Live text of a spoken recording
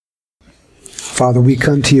Father, we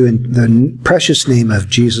come to you in the precious name of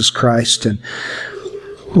Jesus Christ. And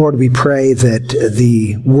Lord, we pray that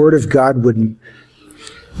the Word of God would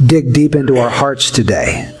dig deep into our hearts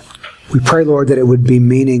today. We pray, Lord, that it would be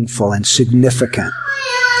meaningful and significant.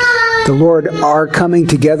 The Lord, our coming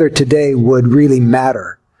together today would really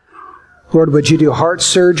matter. Lord, would you do heart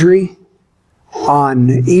surgery on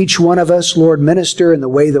each one of us? Lord, minister in the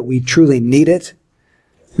way that we truly need it.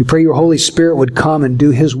 We pray your Holy Spirit would come and do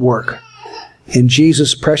His work. In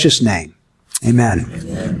Jesus' precious name, amen.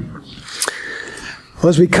 Amen. Well,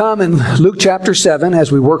 as we come in Luke chapter 7, as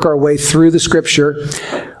we work our way through the Scripture,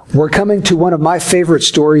 we're coming to one of my favorite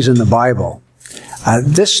stories in the Bible.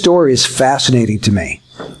 This story is fascinating to me.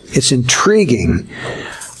 It's intriguing.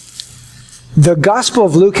 The Gospel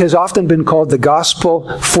of Luke has often been called the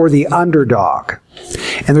Gospel for the underdog.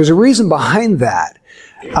 And there's a reason behind that.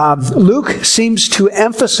 Luke seems to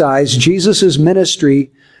emphasize Jesus'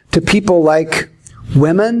 ministry to people like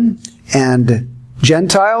women and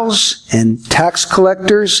Gentiles and tax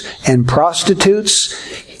collectors and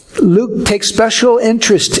prostitutes. Luke takes special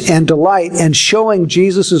interest and delight in showing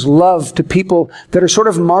Jesus' love to people that are sort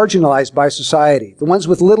of marginalized by society, the ones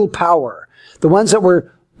with little power, the ones that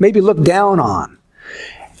were maybe looked down on.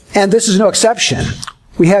 And this is no exception.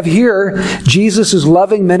 We have here Jesus'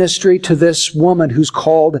 loving ministry to this woman who's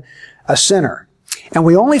called a sinner. And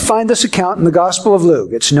we only find this account in the Gospel of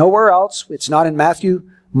Luke. It's nowhere else. It's not in Matthew,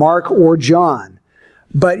 Mark, or John.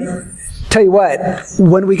 But tell you what,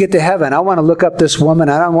 when we get to heaven, I want to look up this woman.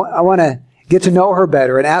 I want to get to know her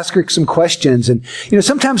better and ask her some questions. And,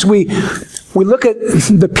 sometimes we look at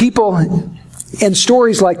the people in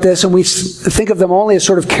stories like this and we think of them only as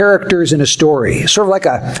sort of characters in a story, sort of like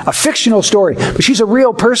a fictional story. But she's a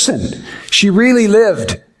real person. She really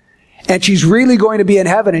lived. And she's really going to be in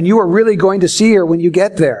heaven, and you are really going to see her when you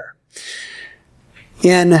get there.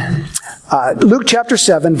 In Luke chapter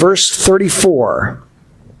 7, verse 34,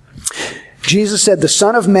 Jesus said, "The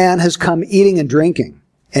Son of Man has come eating and drinking.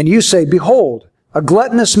 And you say, 'Behold, a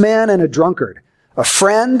gluttonous man and a drunkard, a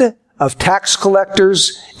friend of tax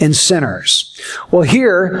collectors and sinners.'" Well,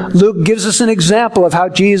 here, Luke gives us an example of how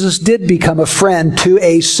Jesus did become a friend to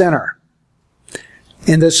a sinner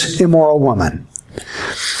in this immoral woman.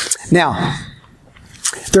 Now,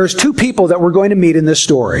 there's two people that we're going to meet in this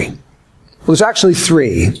story. Well, there's actually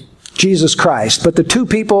three. Jesus Christ. But the two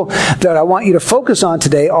people that I want you to focus on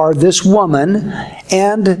today are this woman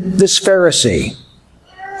and this Pharisee.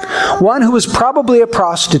 One who was probably a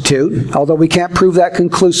prostitute, although we can't prove that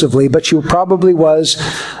conclusively, but she probably was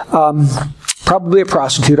probably a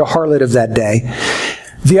prostitute, a harlot of that day.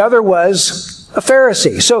 The other was a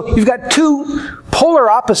Pharisee. So you've got two polar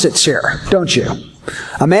opposites here, don't you?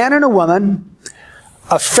 A man and a woman,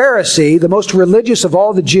 a Pharisee, the most religious of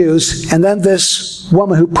all the Jews, and then this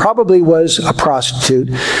woman who probably was a prostitute.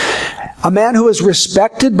 A man who was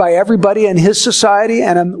respected by everybody in his society,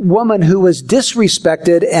 and a woman who was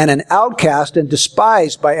disrespected and an outcast and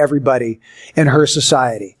despised by everybody in her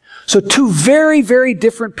society. So two very, very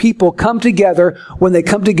different people come together when they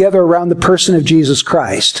come together around the person of Jesus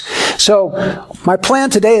Christ. So my plan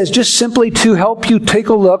today is just simply to help you take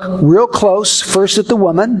a look real close, first at the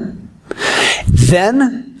woman,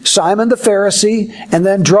 then Simon the Pharisee, and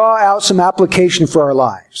then draw out some application for our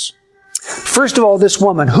lives. First of all, this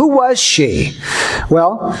woman, who was she?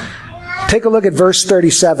 Well, take a look at verse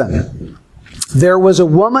 37. There was a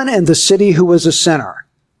woman in the city who was a sinner.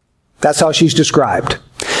 That's how she's described.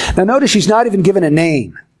 Now notice she's not even given a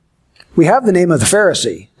name. We have the name of the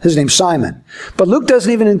Pharisee. His name's Simon. But Luke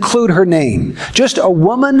doesn't even include her name. Just a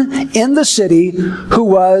woman in the city who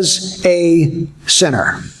was a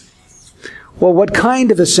sinner. Well, what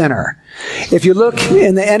kind of a sinner? If you look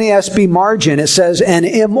in the NASB margin, it says an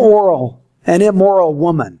immoral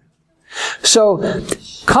woman. So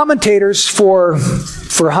commentators for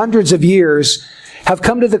hundreds of years have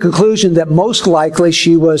come to the conclusion that most likely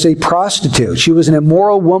she was a prostitute. She was an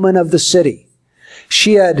immoral woman of the city.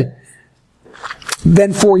 She had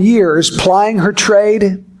been for years plying her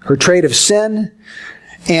trade of sin,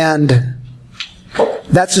 and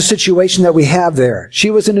that's the situation that we have there.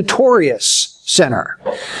 She was a notorious sinner.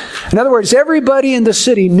 In other words, everybody in the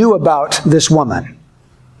city knew about this woman.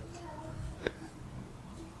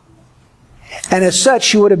 And as such,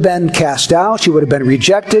 she would have been cast out, she would have been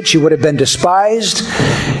rejected, she would have been despised.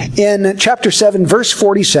 In chapter 7, verse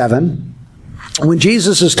 47, when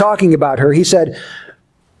Jesus is talking about her, he said,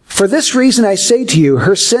 "For this reason I say to you,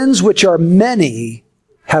 her sins, which are many,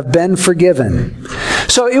 have been forgiven."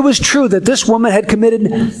 So it was true that this woman had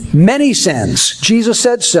committed many sins. Jesus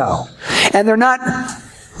said so. And they're not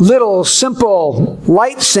little, simple,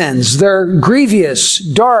 light sins. They're grievous,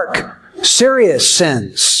 dark, serious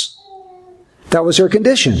sins. That was her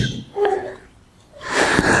condition.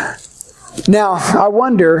 Now, I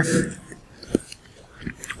wonder,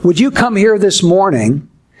 would you come here this morning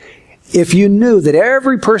if you knew that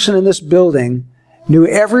every person in this building knew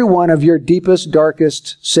every one of your deepest,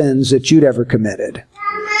 darkest sins that you'd ever committed?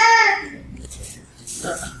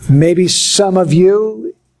 Maybe some of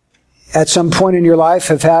you, at some point in your life,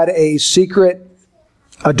 have had a secret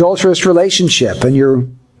adulterous relationship, and your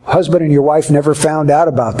husband and your wife never found out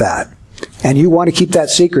about that. And you want to keep that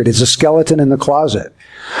secret. It's a skeleton in the closet.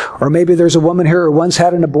 Or maybe there's a woman here who once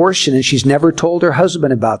had an abortion and she's never told her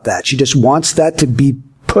husband about that. She just wants that to be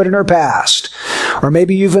put in her past. Or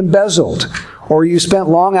maybe you've embezzled. Or you spent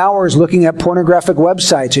long hours looking at pornographic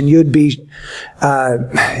websites, and you'd be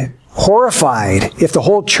horrified if the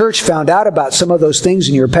whole church found out about some of those things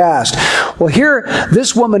in your past. Well, here,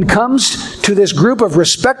 this woman comes to this group of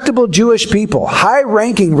respectable Jewish people,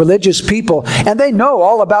 high-ranking religious people, and they know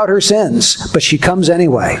all about her sins, but she comes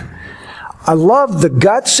anyway. I love the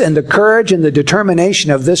guts and the courage and the determination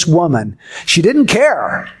of this woman. She didn't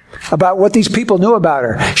care about what these people knew about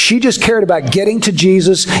her. She just cared about getting to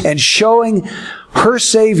Jesus and showing her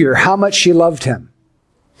Savior how much she loved him.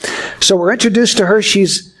 So we're introduced to her.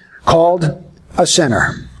 She's called a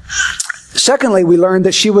sinner. Secondly, we learned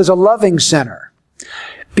that she was a loving sinner,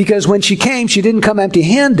 because when she came, she didn't come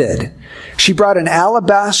empty-handed. She brought an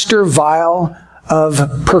alabaster vial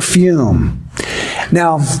of perfume.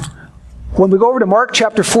 Now, when we go over to Mark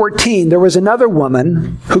chapter 14, there was another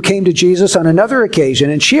woman who came to Jesus on another occasion,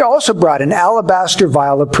 and she also brought an alabaster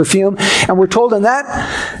vial of perfume. And we're told in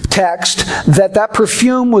that text that that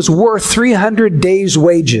perfume was worth 300 days'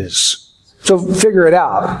 wages. So figure it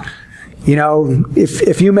out. You know,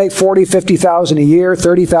 if you make 40, 50,000 a year,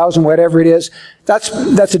 30,000, whatever it is,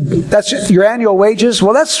 that's your annual wages.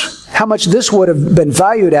 Well, that's how much this would have been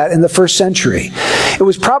valued at in the first century. It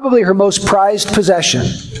was probably her most prized possession,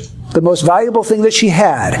 the most valuable thing that she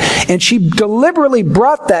had. And she deliberately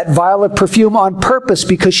brought that vial of perfume on purpose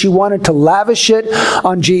because she wanted to lavish it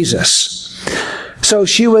on Jesus. So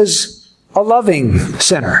she was a loving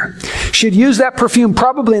sinner. She had used that perfume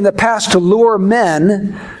probably in the past to lure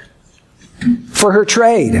men for her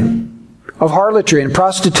trade of harlotry and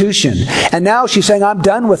prostitution. And now she's saying, I'm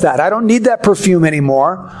done with that. I don't need that perfume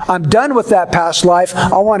anymore. I'm done with that past life.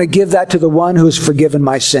 I want to give that to the one who has forgiven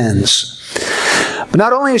my sins. But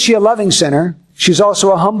not only is she a loving sinner, she's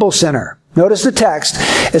also a humble sinner. Notice the text.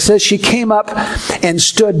 It says she came up and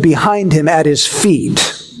stood behind him at his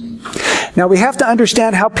feet. Now, we have to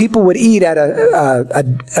understand how people would eat at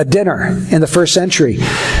a dinner in the first century.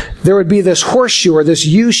 There would be this horseshoe or this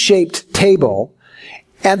U-shaped table,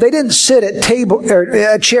 and they didn't sit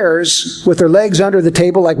at chairs with their legs under the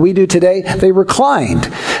table like we do today. They reclined.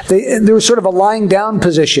 They were sort of a lying down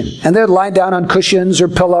position, and they'd lie down on cushions or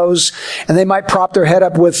pillows, and they might prop their head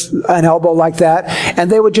up with an elbow like that,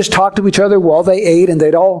 and they would just talk to each other while they ate, and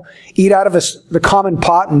they'd all eat out of the common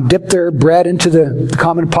pot and dip their bread into the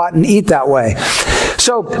common pot and eat that way.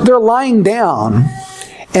 So they're lying down,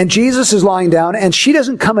 and Jesus is lying down, and she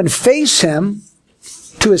doesn't come and face him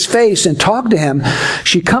to his face and talk to him.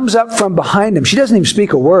 She comes up from behind him. She doesn't even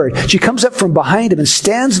speak a word. She comes up from behind him and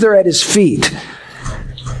stands there at his feet.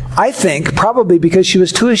 I think probably because she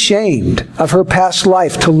was too ashamed of her past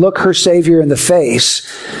life to look her Savior in the face.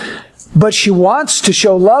 But she wants to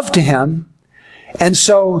show love to him, and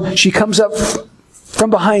so she comes up from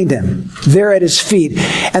behind him, there at his feet.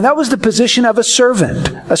 And that was the position of a servant.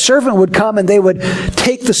 A servant would come and they would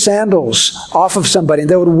take the sandals off of somebody and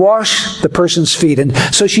they would wash the person's feet. And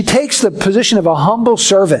so she takes the position of a humble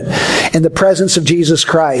servant in the presence of Jesus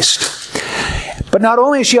Christ. But not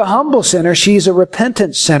only is she a humble sinner, she's a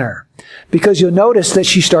repentant sinner, because you'll notice that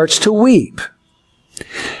she starts to weep.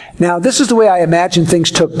 Now, this is the way I imagine things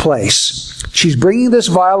took place. She's bringing this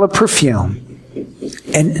vial of perfume.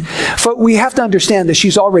 And we have to understand that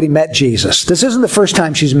she's already met Jesus. This isn't the first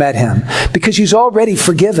time she's met him, because she's already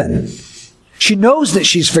forgiven. She knows that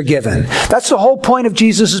she's forgiven. That's the whole point of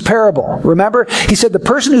Jesus' parable. Remember, he said the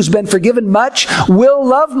person who's been forgiven much will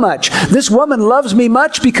love much. This woman loves me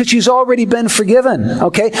much because she's already been forgiven.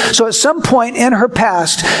 Okay? So at some point in her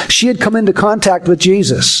past, she had come into contact with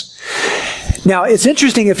Jesus. Now, it's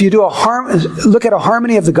interesting if you do look at a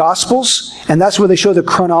harmony of the Gospels, and that's where they show the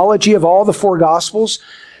chronology of all the four Gospels.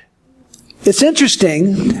 It's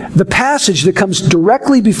interesting, the passage that comes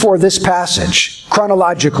directly before this passage,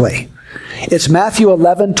 chronologically. It's Matthew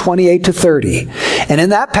 11, 28 to 30. And in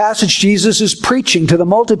that passage, Jesus is preaching to the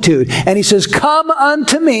multitude, and he says, "Come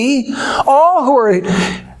unto me, all who are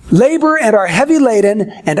labor and are heavy laden,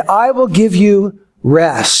 and I will give you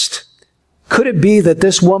rest." Could it be that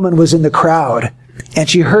this woman was in the crowd and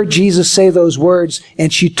she heard Jesus say those words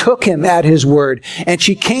and she took him at his word and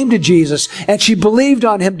she came to Jesus and she believed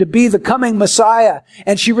on him to be the coming Messiah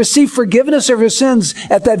and she received forgiveness of her sins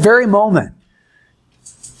at that very moment?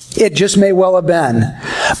 It just may well have been.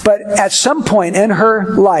 But at some point in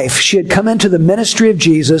her life, she had come into the ministry of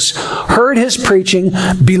Jesus, heard his preaching,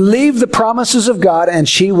 believed the promises of God, and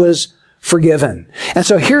she was forgiven. And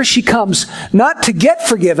so here she comes, not to get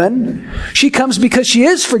forgiven. She comes because she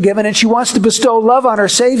is forgiven and she wants to bestow love on her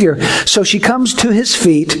Savior. So she comes to his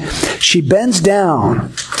feet. She bends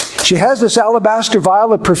down. She has this alabaster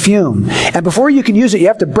vial of perfume. And before you can use it, you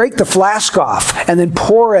have to break the flask off and then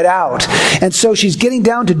pour it out. And so she's getting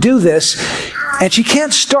down to do this. And she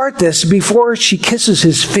can't start this before she kisses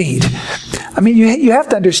his feet. I mean, you have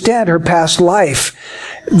to understand her past life.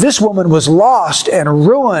 This woman was lost and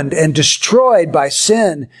ruined and destroyed by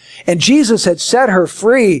sin. And Jesus had set her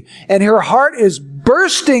free. And her heart is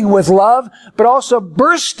bursting with love, but also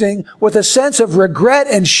bursting with a sense of regret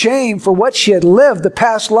and shame for what she had lived, the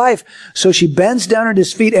past life. So she bends down at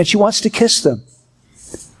his feet and she wants to kiss them.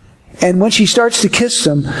 And when she starts to kiss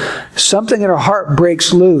them, something in her heart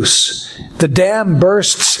breaks loose. The dam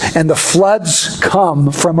bursts and the floods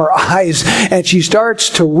come from her eyes and she starts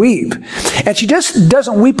to weep. And she just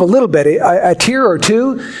doesn't weep a little bit, a tear or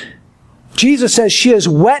two. Jesus says she has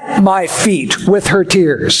wet my feet with her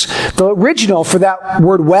tears. The original for that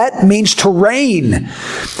word wet means to rain.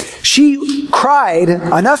 She cried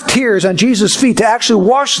enough tears on Jesus' feet to actually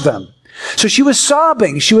wash them. So she was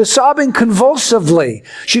sobbing. She was sobbing convulsively.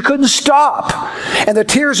 She couldn't stop. And the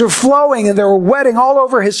tears were flowing and they were wetting all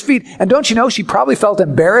over his feet. And don't you know, she probably felt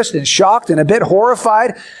embarrassed and shocked and a bit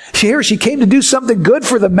horrified. She came to do something good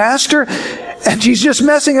for the master and she's just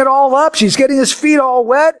messing it all up. She's getting his feet all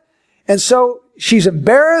wet. And so she's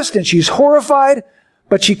embarrassed and she's horrified,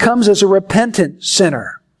 but she comes as a repentant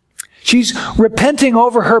sinner. She's repenting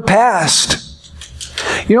over her past.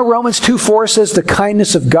 You know, Romans 2:4 says the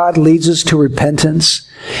kindness of God leads us to repentance.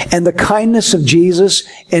 And the kindness of Jesus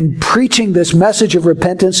in preaching this message of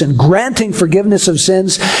repentance and granting forgiveness of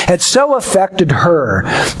sins had so affected her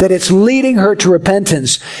that it's leading her to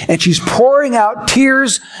repentance. And she's pouring out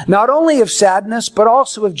tears not only of sadness, but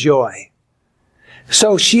also of joy.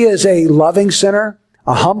 So she is a loving sinner,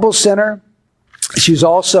 a humble sinner. She's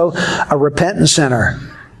also a repentant sinner.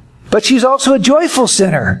 But she's also a joyful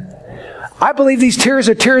sinner. I believe these tears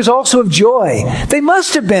are tears also of joy. They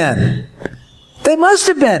must have been. They must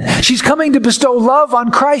have been. She's coming to bestow love on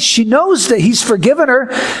Christ. She knows that he's forgiven her.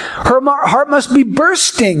 Her heart must be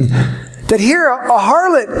bursting. That here, a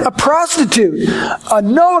harlot, a prostitute, a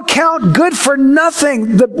no account, good for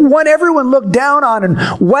nothing, the one everyone looked down on and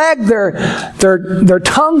wagged their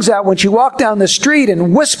tongues at when she walked down the street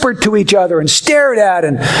and whispered to each other and stared at,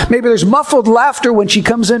 and maybe there's muffled laughter when she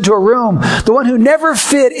comes into a room. The one who never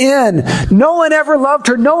fit in. No one ever loved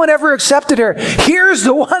her. No one ever accepted her. Here's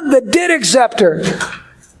the one that did accept her.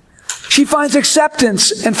 She finds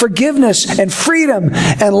acceptance and forgiveness and freedom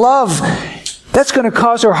and love. That's going to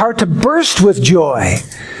cause her heart to burst with joy.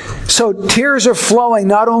 So tears are flowing,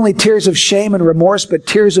 not only tears of shame and remorse, but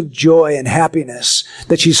tears of joy and happiness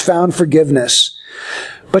that she's found forgiveness.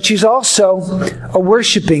 But she's also a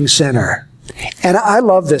worshiping sinner. And I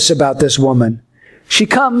love this about this woman. She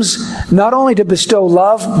comes not only to bestow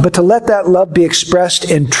love, but to let that love be expressed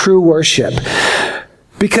in true worship.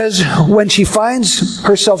 Because when she finds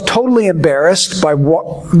herself totally embarrassed by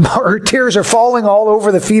her tears are falling all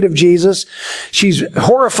over the feet of Jesus, she's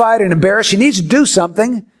horrified and embarrassed. She needs to do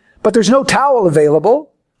something, but there's no towel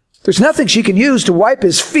available. There's nothing she can use to wipe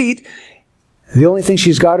his feet. The only thing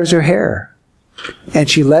she's got is her hair. And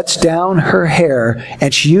she lets down her hair,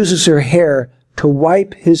 and she uses her hair to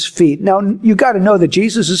wipe his feet. Now, you got to know that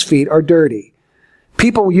Jesus' feet are dirty.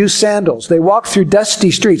 People use sandals. They walk through dusty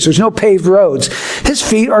streets. There's no paved roads. His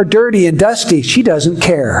feet are dirty and dusty. She doesn't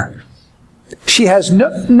care. She has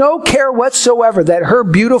no care whatsoever that her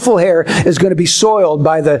beautiful hair is going to be soiled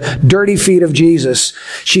by the dirty feet of Jesus.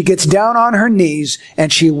 She gets down on her knees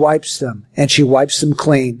and she wipes them, and she wipes them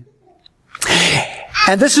clean.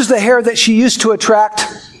 And this is the hair that she used to attract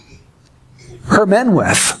her men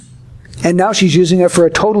with. And now she's using it for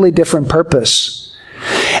a totally different purpose.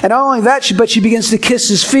 And not only that, but she begins to kiss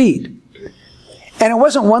his feet. And it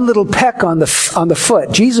wasn't one little peck on the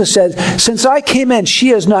foot. Jesus said, since I came in, she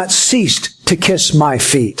has not ceased to kiss my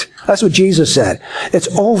feet. That's what Jesus said. It's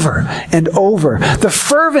over and over. The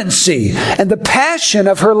fervency and the passion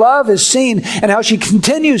of her love is seen in how she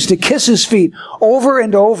continues to kiss his feet over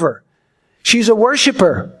and over. She's a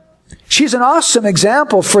worshiper. She's an awesome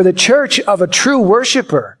example for the church of a true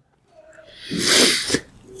worshiper.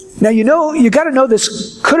 Now, you got to know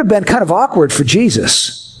this could have been kind of awkward for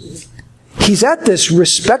Jesus. He's at this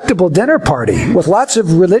respectable dinner party with lots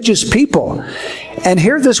of religious people. And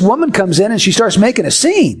here this woman comes in and she starts making a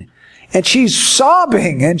scene. And she's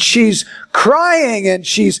sobbing and she's crying and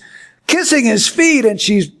she's kissing his feet and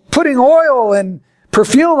she's putting oil and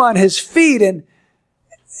perfume on his feet. And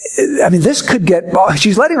I mean, this could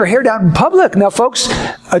she's letting her hair down in public. Now, folks,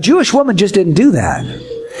 a Jewish woman just didn't do that.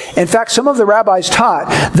 In fact, some of the rabbis taught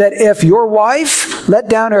that if your wife let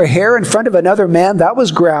down her hair in front of another man, that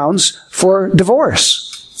was grounds for divorce.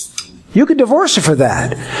 You could divorce her for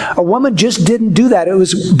that. A woman just didn't do that. It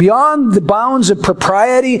was beyond the bounds of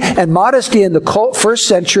propriety and modesty in the first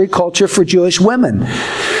century culture for Jewish women.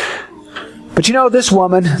 But this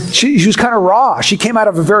woman, she was kind of raw. She came out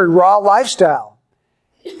of a very raw lifestyle.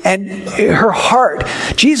 And her heart,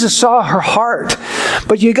 Jesus saw her heart.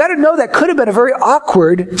 But you got to know that could have been a very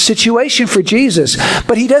awkward situation for Jesus.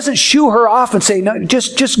 But he doesn't shoo her off and say, no,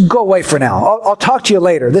 just go away for now. I'll talk to you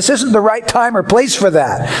later. This isn't the right time or place for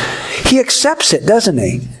that. He accepts it, doesn't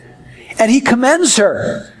he? And he commends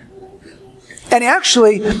her. And he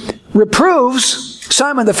actually reproves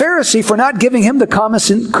Simon the Pharisee for not giving him the common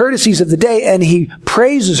courtesies of the day. And he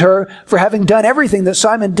praises her for having done everything that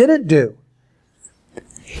Simon didn't do.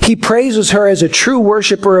 He praises her as a true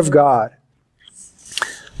worshiper of God.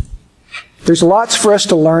 There's lots for us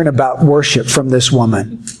to learn about worship from this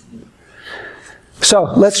woman. So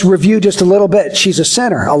let's review just a little bit. She's a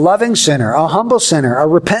sinner, a loving sinner, a humble sinner, a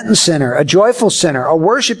repentant sinner, a joyful sinner, a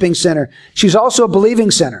worshiping sinner. She's also a believing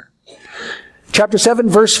sinner. Chapter 7,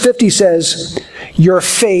 verse 50 says, "Your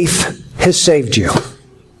faith has saved you."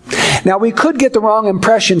 Now, we could get the wrong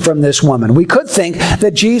impression from this woman. We could think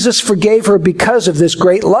that Jesus forgave her because of this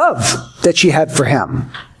great love that she had for him.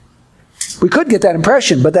 We could get that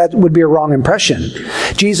impression, but that would be a wrong impression.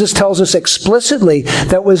 Jesus tells us explicitly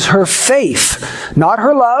that was her faith, not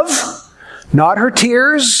her love, not her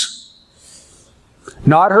tears,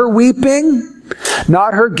 not her weeping,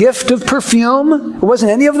 not her gift of perfume. It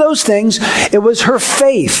wasn't any of those things. It was her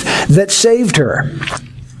faith that saved her.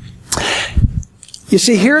 You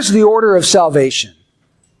see, here's the order of salvation.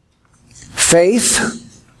 Faith,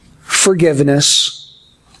 forgiveness,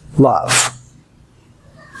 love.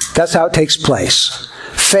 That's how it takes place.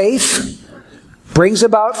 Faith brings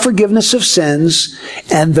about forgiveness of sins,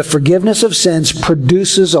 and the forgiveness of sins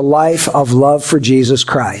produces a life of love for Jesus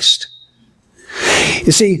Christ.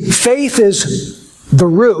 You see, faith is the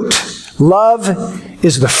root. Love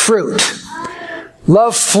is the fruit.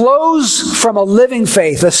 Love flows from a living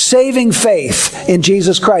faith, a saving faith in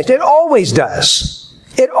Jesus Christ. It always does.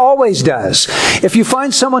 It always does. If you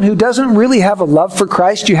find someone who doesn't really have a love for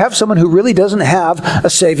Christ, you have someone who really doesn't have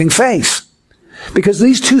a saving faith. Because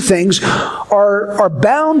these two things are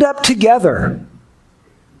bound up together.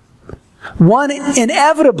 One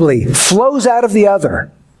inevitably flows out of the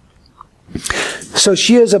other. So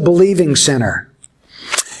she is a believing sinner.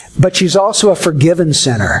 But she's also a forgiven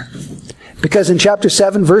sinner. Because in chapter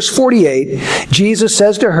 7, verse 48, Jesus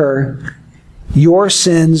says to her, "Your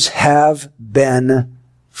sins have been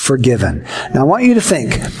forgiven." Now I want you to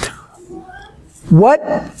think, what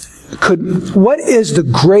is the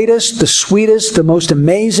greatest, the sweetest, the most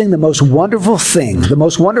amazing, the most wonderful thing, the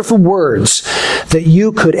most wonderful words that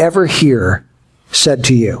you could ever hear said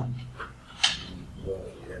to you?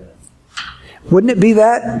 Wouldn't it be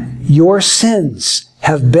that? Your sins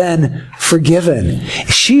have been forgiven.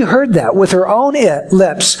 She heard that with her own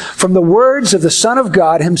lips from the words of the Son of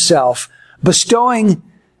God himself, bestowing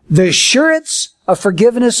the assurance of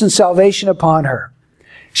forgiveness and salvation upon her.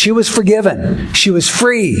 She was forgiven. She was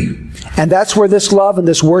free. And that's where this love and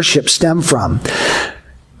this worship stem from.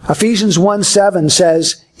 Ephesians 1:7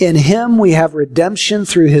 says, "In him we have redemption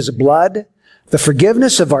through his blood, the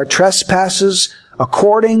forgiveness of our trespasses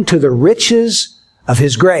according to the riches of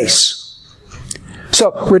his grace."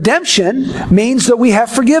 So redemption means that we have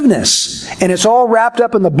forgiveness. And it's all wrapped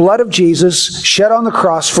up in the blood of Jesus shed on the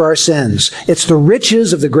cross for our sins. It's the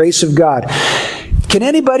riches of the grace of God. Can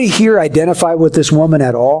anybody here identify with this woman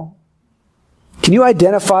at all? Can you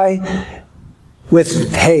identify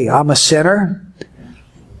with, hey, I'm a sinner,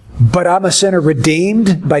 but I'm a sinner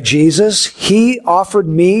redeemed by Jesus? He offered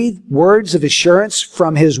me words of assurance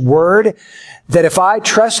from his word that if I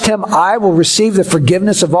trust him, I will receive the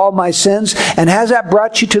forgiveness of all my sins. And has that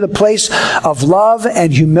brought you to the place of love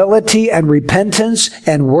and humility and repentance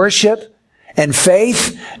and worship and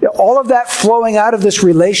faith? All of that flowing out of this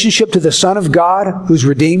relationship to the Son of God who's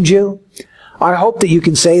redeemed you? I hope that you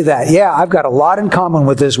can say that. Yeah, I've got a lot in common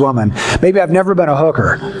with this woman. Maybe I've never been a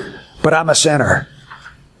hooker, but I'm a sinner.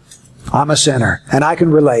 I'm a sinner, and I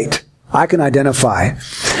can relate. I can identify.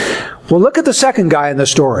 Well, look at the second guy in the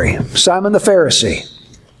story, Simon the Pharisee.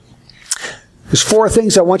 There's 4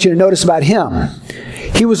 things I want you to notice about him.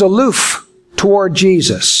 He was aloof toward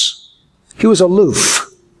Jesus. He was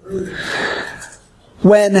aloof.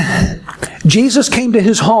 When Jesus came to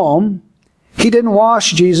his home, he didn't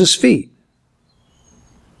wash Jesus' feet.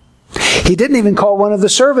 He didn't even call one of the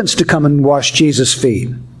servants to come and wash Jesus' feet.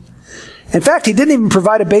 In fact, he didn't even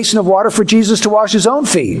provide a basin of water for Jesus to wash his own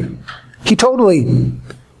feet. He totally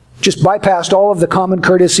just bypassed all of the common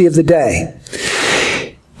courtesy of the day.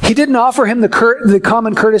 He didn't offer him the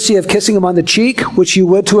common courtesy of kissing him on the cheek, which you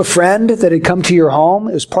would to a friend that had come to your home.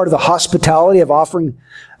 It was part of the hospitality of offering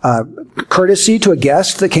courtesy to a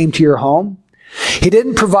guest that came to your home. He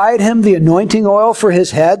didn't provide him the anointing oil for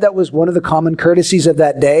his head. That was one of the common courtesies of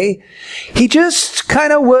that day. He just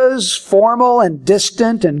kind of was formal and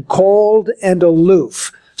distant and cold and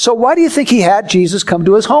aloof. So why do you think he had Jesus come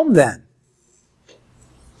to his home then?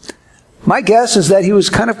 My guess is that he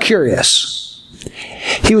was kind of curious.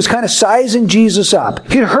 He was kind of sizing Jesus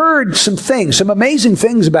up. He'd heard some things, some amazing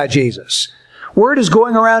things about Jesus. Word is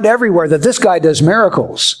going around everywhere that this guy does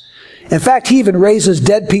miracles. In fact, he even raises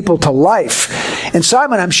dead people to life. And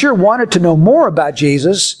Simon, I'm sure, wanted to know more about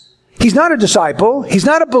Jesus. He's not a disciple. He's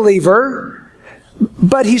not a believer.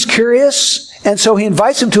 But he's curious. And so he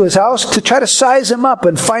invites him to his house to try to size him up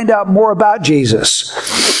and find out more about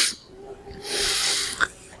Jesus.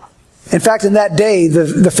 In fact, in that day,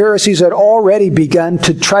 the Pharisees had already begun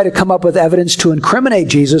to try to come up with evidence to incriminate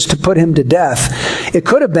Jesus, to put him to death. It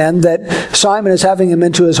could have been that Simon is having him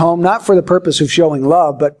into his home, not for the purpose of showing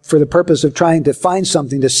love, but for the purpose of trying to find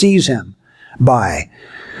something to seize him by.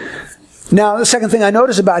 Now, the second thing I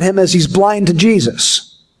notice about him is he's blind to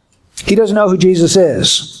Jesus. He doesn't know who Jesus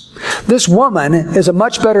is. This woman is a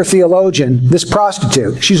much better theologian, this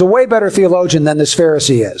prostitute. She's a way better theologian than this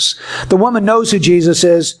Pharisee is. The woman knows who Jesus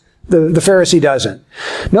is. The Pharisee doesn't.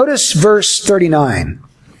 Notice verse 39.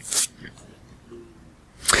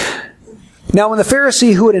 Now when the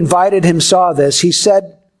Pharisee who had invited him saw this, he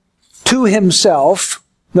said to himself,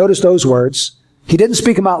 notice those words, he didn't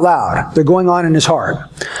speak them out loud. They're going on in his heart.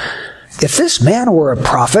 If this man were a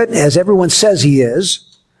prophet, as everyone says he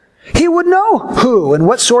is, he would know who and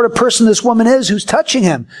what sort of person this woman is who's touching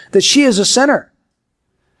him, that she is a sinner.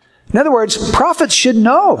 In other words, prophets should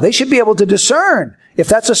know. They should be able to discern if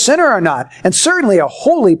that's a sinner or not. And certainly a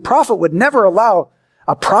holy prophet would never allow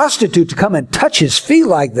a prostitute to come and touch his feet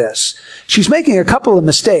like this. She's making a couple of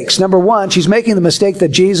mistakes. Number one, she's making the mistake that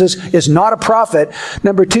Jesus is not a prophet.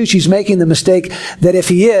 Number two, she's making the mistake that if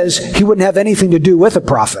he is, he wouldn't have anything to do with a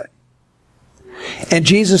prophet. And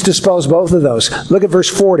Jesus dispels both of those. Look at verse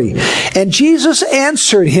 40. And Jesus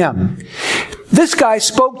answered him. This guy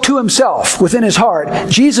spoke to himself within his heart.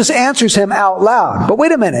 Jesus answers him out loud. But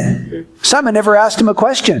wait a minute. Simon never asked him a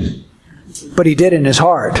question. But he did in his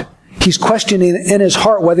heart. He's questioning in his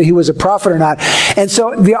heart whether he was a prophet or not. And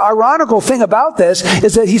so the ironical thing about this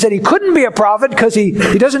is that he said he couldn't be a prophet because he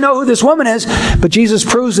doesn't know who this woman is. But Jesus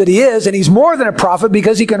proves that he is, and he's more than a prophet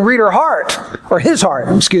because he can read her heart, or his heart,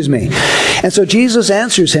 excuse me. And so Jesus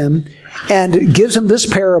answers him and gives him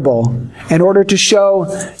this parable in order to show,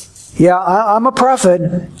 yeah, I'm a prophet,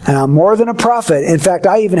 and I'm more than a prophet. In fact,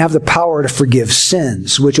 I even have the power to forgive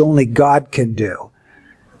sins, which only God can do.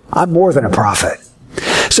 I'm more than a prophet.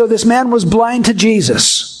 So this man was blind to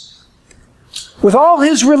Jesus. With all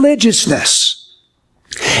his religiousness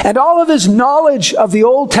and all of his knowledge of the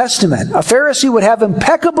Old Testament, a Pharisee would have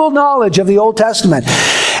impeccable knowledge of the Old Testament.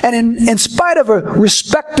 And in spite of a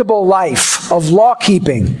respectable life of law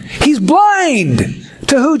keeping, he's blind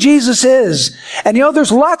to who Jesus is. And you know,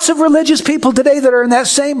 there's lots of religious people today that are in that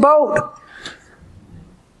same boat.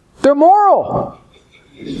 They're moral.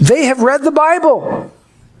 They have read the Bible.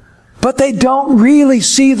 But they don't really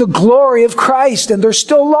see the glory of Christ, and they're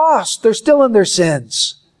still lost. They're still in their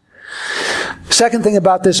sins. Second thing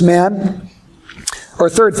about this man, or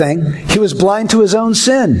third thing, he was blind to his own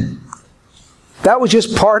sin. That was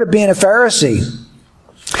just part of being a Pharisee.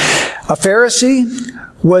 A Pharisee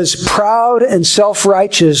was proud and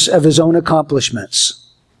self-righteous of his own accomplishments.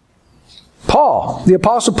 Paul, the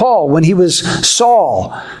Apostle Paul, when he was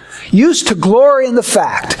Saul, used to glory in the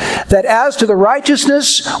fact that as to the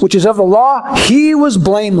righteousness which is of the law, he was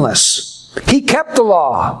blameless. He kept the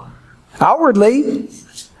law. Outwardly,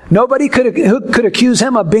 nobody could accuse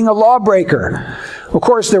him of being a lawbreaker. Of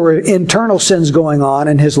course, there were internal sins going on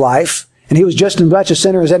in his life, and he was just as much a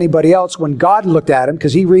sinner as anybody else when God looked at him,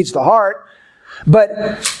 because he reads the heart.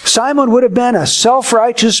 But Simon would have been a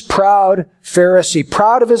self-righteous, proud Pharisee,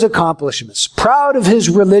 proud of his accomplishments, proud of his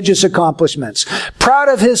religious accomplishments, proud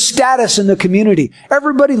of his status in the community.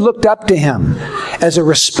 Everybody looked up to him as a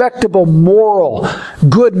respectable, moral,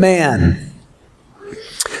 good man.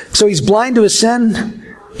 So he's blind to his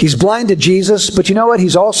sin. He's blind to Jesus. But you know what?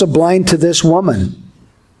 He's also blind to this woman.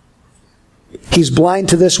 He's blind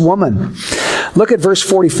to this woman. Look at verse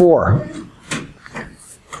 44.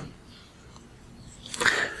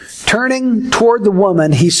 Turning toward the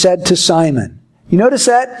woman, he said to Simon. You notice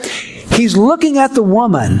that? He's looking at the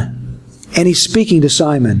woman, and he's speaking to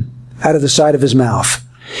Simon out of the side of his mouth.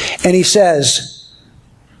 And he says,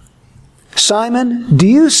 Simon, do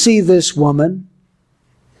you see this woman?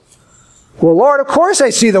 Well, Lord, of course I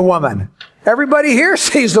see the woman. Everybody here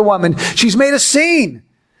sees the woman. She's made a scene.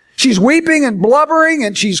 She's weeping and blubbering,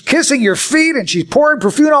 and she's kissing your feet, and she's pouring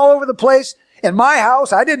perfume all over the place. In my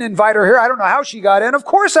house, I didn't invite her here. I don't know how she got in. Of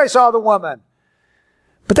course I saw the woman.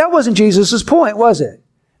 But that wasn't Jesus' point, was it?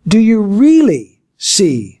 Do you really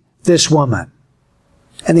see this woman?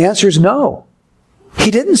 And the answer is no.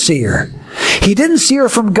 He didn't see her. He didn't see her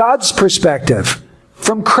from God's perspective,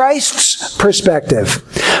 from Christ's perspective.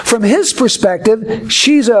 From his perspective,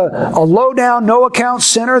 she's a low-down, no-account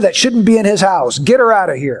sinner that shouldn't be in his house. Get her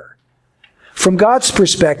out of here. From God's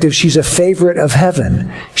perspective, she's a favorite of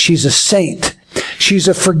heaven. She's a saint. She's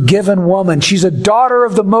a forgiven woman. She's a daughter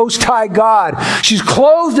of the Most High God. She's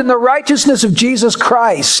clothed in the righteousness of Jesus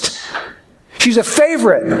Christ. She's a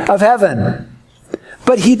favorite of heaven.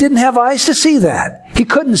 But he didn't have eyes to see that. He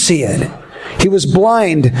couldn't see it. He was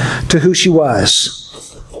blind to who she was.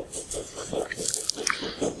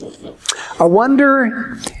 I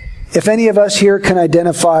wonder if any of us here can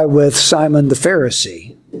identify with Simon the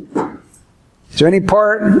Pharisee. Is there any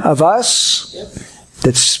part of us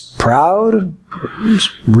that's proud,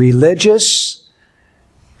 religious,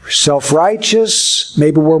 self-righteous?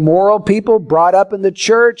 Maybe we're moral people, brought up in the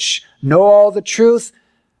church, know all the truth,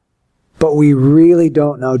 but we really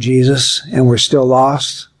don't know Jesus and we're still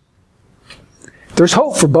lost? There's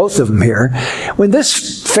hope for both of them here. When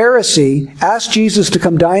this Pharisee asked Jesus to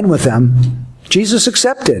come dine with him, Jesus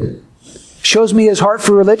accepted. Shows me his heart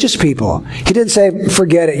for religious people. He didn't say,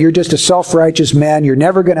 forget it, you're just a self-righteous man, you're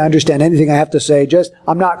never going to understand anything I have to say,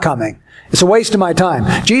 I'm not coming. It's a waste of my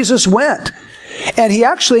time. Jesus went. And he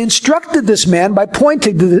actually instructed this man by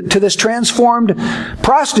pointing to this transformed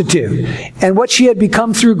prostitute and what she had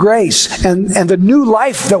become through grace and the new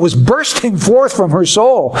life that was bursting forth from her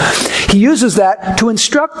soul. He uses that to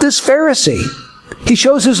instruct this Pharisee. He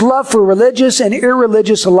shows his love for religious and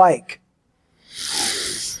irreligious alike.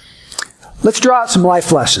 Let's draw out some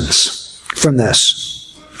life lessons from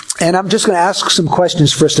this. And I'm just going to ask some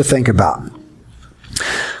questions for us to think about.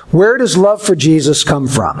 Where does love for Jesus come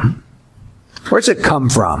from? Where does it come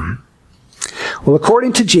from? Well,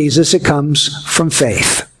 according to Jesus, it comes from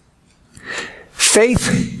faith.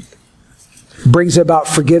 Faith brings about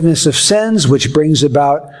forgiveness of sins, which brings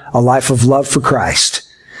about a life of love for Christ.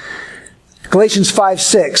 Galatians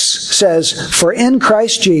 5:6 says, for in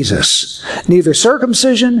Christ Jesus, neither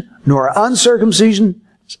circumcision nor uncircumcision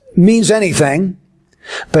means anything,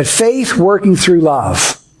 but faith working through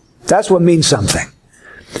love. That's what means something.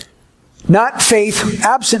 Not faith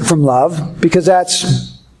absent from love, because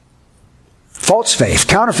that's false faith,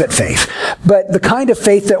 counterfeit faith, but the kind of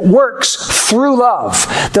faith that works through love,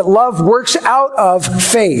 that love works out of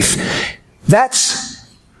faith.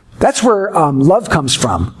 That's where love comes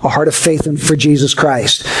from, a heart of faith for Jesus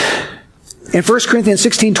Christ. In 1 Corinthians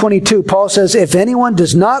 16:22, Paul says, if anyone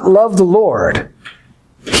does not love the Lord,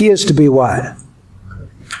 he is to be what?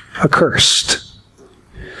 Accursed.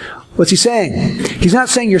 What's he saying? He's not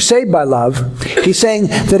saying you're saved by love. He's saying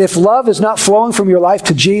that if love is not flowing from your life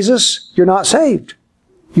to Jesus, you're not saved.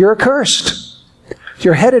 You're accursed.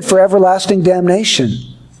 You're headed for everlasting damnation.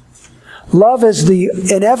 Love is the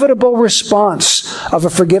inevitable response of a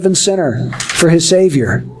forgiven sinner for his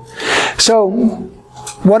Savior. So,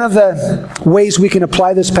 one of the ways we can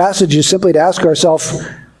apply this passage is simply to ask ourselves,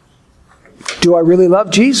 do I really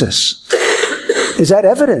love Jesus? Is that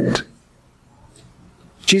evident?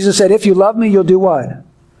 Jesus said, if you love me, you'll do what?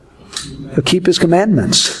 You'll keep his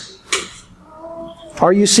commandments.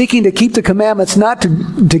 Are you seeking to keep the commandments not to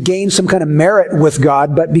gain some kind of merit with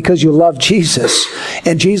God, but because you love Jesus?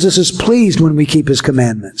 And Jesus is pleased when we keep his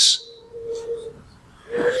commandments.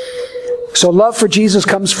 So love for Jesus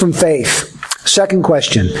comes from faith. Second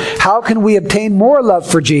question, how can we obtain more love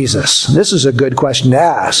for Jesus? This is a good question to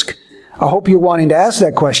ask. I hope you're wanting to ask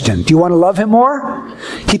that question. Do you want to love him more?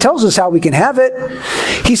 He tells us how we can have it.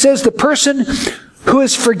 He says the person who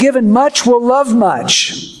is forgiven much will love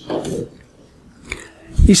much.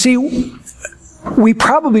 You see, we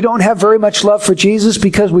probably don't have very much love for Jesus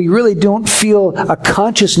because we really don't feel a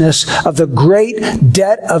consciousness of the great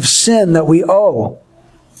debt of sin that we owe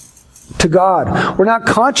to God. We're not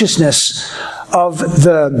consciousness of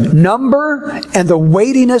the number and the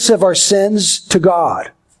weightiness of our sins to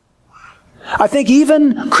God. I think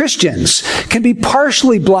even Christians can be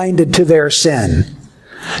partially blinded to their sin.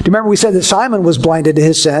 Do you remember we said that Simon was blinded to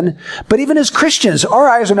his sin? But even as Christians, our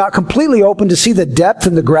eyes are not completely open to see the depth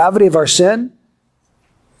and the gravity of our sin.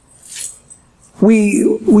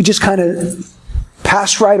 We just kind of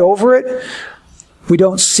pass right over it. We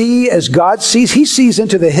don't see as God sees. He sees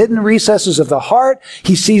into the hidden recesses of the heart.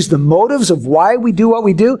 He sees the motives of why we do what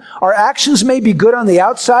we do. Our actions may be good on the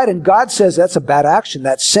outside, and God says that's a bad action,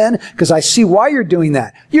 that's sin, because I see why you're doing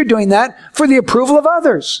that. You're doing that for the approval of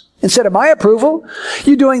others instead of my approval.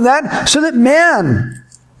 You're doing that so that man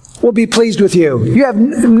will be pleased with you. You have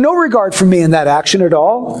no regard for me in that action at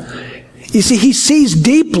all. You see, He sees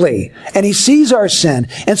deeply, and He sees our sin.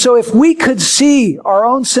 And so if we could see our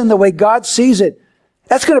own sin the way God sees it,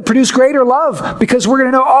 that's going to produce greater love, because we're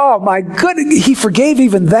going to know, oh my goodness, He forgave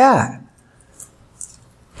even that.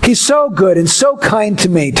 He's so good and so kind to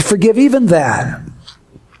me to forgive even that.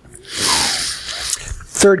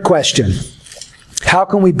 Third question, how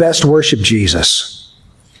can we best worship Jesus?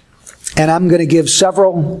 And I'm going to give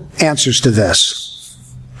several answers to this.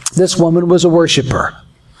 This woman was a worshiper,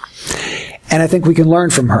 and I think we can learn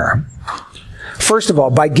from her. First of all,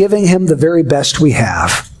 by giving Him the very best we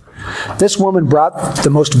have. This woman brought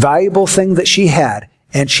the most valuable thing that she had,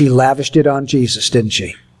 and she lavished it on Jesus, didn't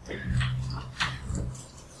she?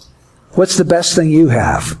 What's the best thing you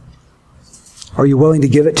have? Are you willing to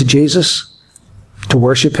give it to Jesus? To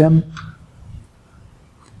worship Him?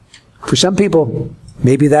 For some people,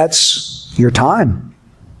 maybe that's your time,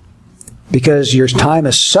 because your time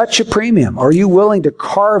is such a premium. Are you willing to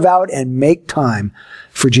carve out and make time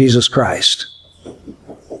for Jesus Christ?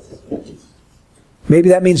 Maybe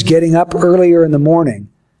that means getting up earlier in the morning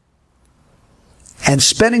and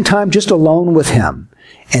spending time just alone with Him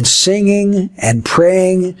and singing and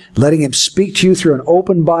praying, letting Him speak to you through an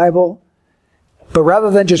open Bible. But rather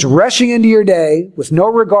than just rushing into your day with no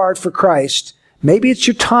regard for Christ, maybe it's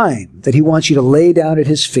your time that He wants you to lay down at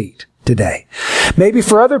His feet today. Maybe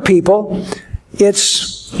for other people,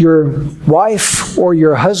 it's your wife or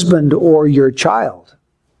your husband or your child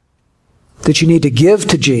that you need to give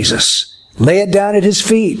to Jesus. Lay it down at His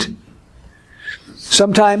feet.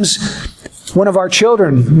 Sometimes one of our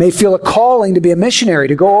children may feel a calling to be a missionary,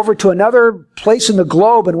 to go over to another place in the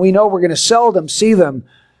globe, and we know we're going to seldom see them.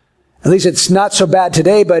 At least it's not so bad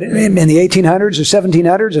today, but in the 1800s or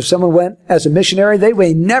 1700s, if someone went as a missionary, they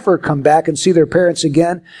may never come back and see their parents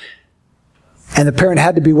again. And the parent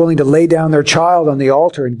had to be willing to lay down their child on the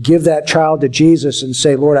altar and give that child to Jesus and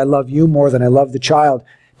say, Lord, I love you more than I love the child.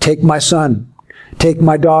 Take my son. Take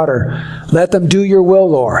my daughter. Let them do your will,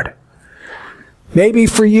 Lord. Maybe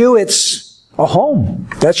for you it's a home.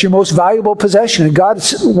 That's your most valuable possession. And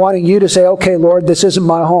God's wanting you to say, okay, Lord, this isn't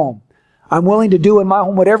my home. I'm willing to do in my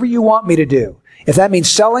home whatever you want me to do. If that means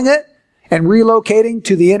selling it and relocating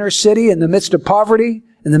to the inner city in the midst of poverty,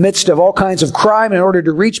 in the midst of all kinds of crime in order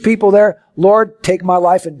to reach people there, Lord, take my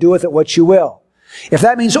life and do with it what you will. If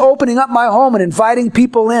that means opening up my home and inviting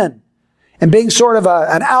people in and being sort of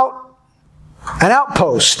an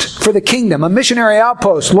outpost for the kingdom, a missionary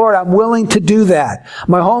outpost. Lord, I'm willing to do that.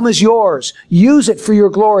 My home is yours. Use it for your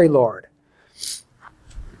glory, Lord.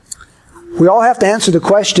 We all have to answer the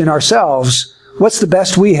question ourselves, what's the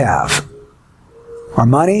best we have? Our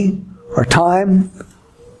money, our time,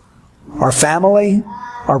 our family,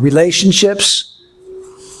 our relationships.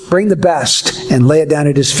 Bring the best and lay it down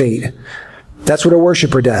at His feet. That's what a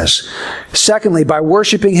worshiper does. Secondly, by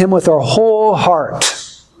worshiping Him with our whole heart.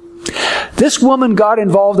 This woman got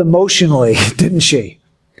involved emotionally, didn't she?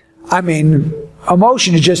 I mean,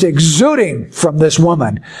 emotion is just exuding from this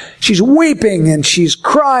woman. She's weeping and she's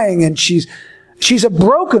crying and she's a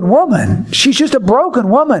broken woman. She's just a broken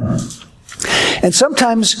woman. And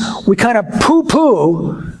sometimes we kind of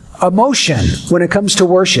poo-poo emotion when it comes to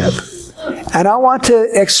worship. And I want to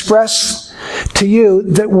express to you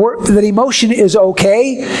that emotion is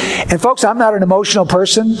okay. And folks, I'm not an emotional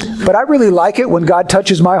person, but I really like it when God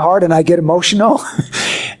touches my heart and I get emotional.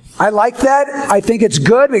 I like that. I think it's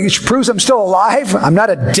good. It proves I'm still alive. I'm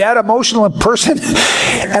not a dead emotional person.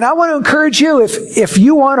 And I want to encourage you, if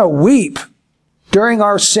you want to weep during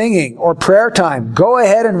our singing or prayer time, go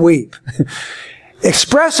ahead and weep.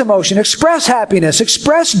 Express emotion, express happiness,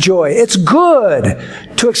 express joy. It's good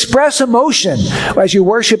to express emotion as you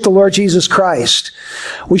worship the Lord Jesus Christ.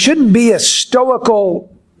 We shouldn't be a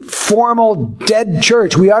stoical formal dead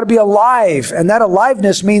church. We ought to be alive. And that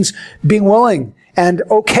aliveness means being willing and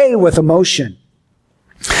okay with emotion.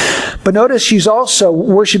 But notice she's also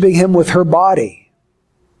worshiping him with her body.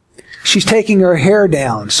 She's taking her hair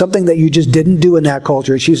down, something that you just didn't do in that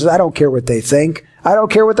culture. She says, I don't care what they think. I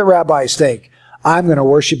don't care what the rabbis think. I'm going to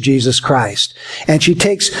worship Jesus Christ. And she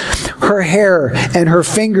takes her hair and her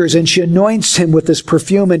fingers and she anoints him with this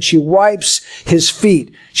perfume and she wipes his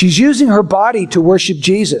feet. She's using her body to worship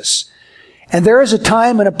Jesus. And there is a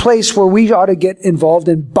time and a place where we ought to get involved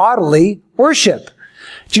in bodily worship.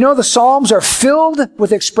 Do you know the Psalms are filled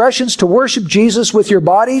with expressions to worship Jesus with your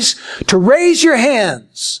bodies? To raise your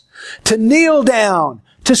hands, to kneel down,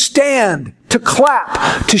 to stand, to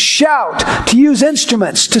clap, to shout, to use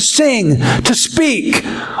instruments, to sing, to speak.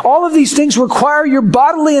 All of these things require your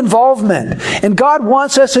bodily involvement. And God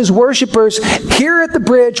wants us as worshipers here at the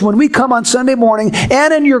bridge when we come on Sunday morning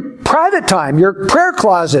and in your private time, your prayer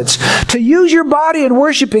closets, to use your body in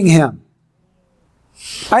worshiping him.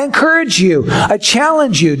 I encourage you, I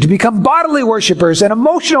challenge you to become bodily worshipers and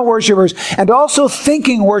emotional worshipers and also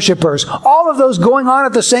thinking worshipers. All of those going on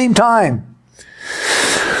at the same time.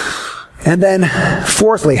 And then,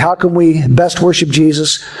 fourthly, how can we best worship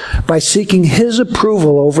Jesus? By seeking his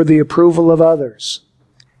approval over the approval of others.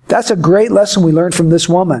 That's a great lesson we learned from this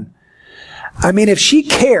woman. I mean, if she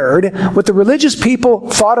cared what the religious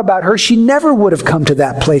people thought about her, she never would have come to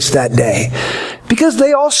that place that day. Because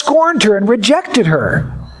they all scorned her and rejected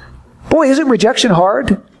her. Boy, isn't rejection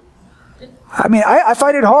hard? I mean, I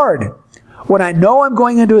find it hard. When I know I'm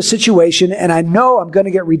going into a situation and I know I'm going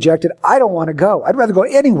to get rejected, I don't want to go. I'd rather go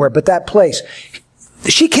anywhere but that place.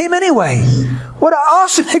 She came anyway. What an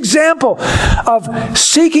awesome example of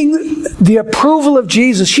seeking the approval of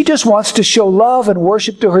Jesus. She just wants to show love and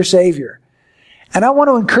worship to her Savior. And I want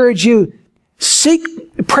to encourage you,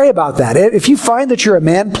 pray about that. If you find that you're a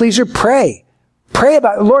man pleaser, pray. Pray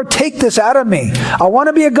about, Lord, take this out of me. I want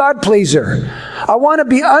to be a God pleaser. I want to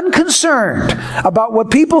be unconcerned about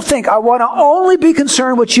what people think. I want to only be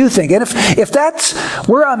concerned what you think. And if that's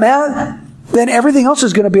where I'm at, then everything else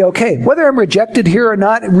is going to be okay. Whether I'm rejected here or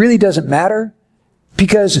not, it really doesn't matter.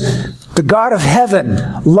 Because the God of heaven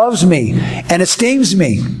loves me and esteems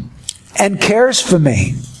me and cares for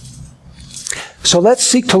me. So let's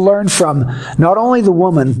seek to learn from not only the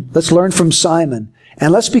woman, let's learn from Simon.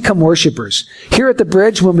 And let's become worshipers. Here at the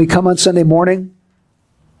bridge, when we come on Sunday morning,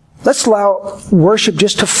 let's allow worship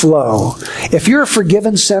just to flow. If you're a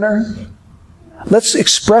forgiven sinner, let's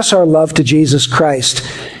express our love to Jesus Christ.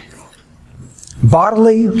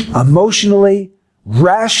 Bodily, emotionally,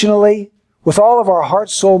 rationally, with all of our heart,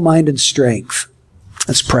 soul, mind, and strength.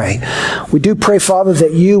 Let's pray. We do pray, Father,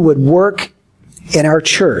 that you would work in our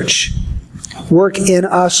church. Work in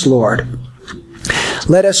us, Lord.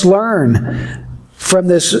 Let us learn from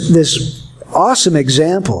this awesome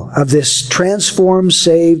example of this transformed,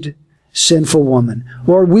 saved, sinful woman.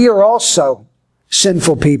 Lord, we are also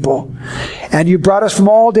sinful people. And you brought us from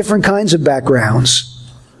all different kinds of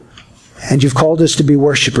backgrounds. And you've called us to be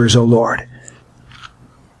worshipers, O Lord.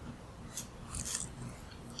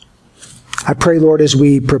 I pray, Lord, as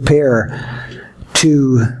we prepare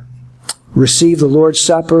to receive the Lord's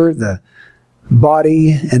Supper, the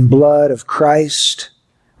body and blood of Christ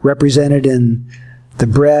represented in the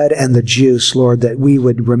bread and the juice, Lord, that we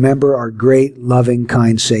would remember our great, loving,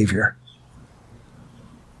 kind Savior.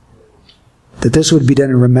 That this would be done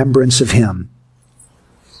in remembrance of him.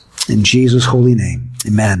 In Jesus' holy name,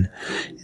 amen.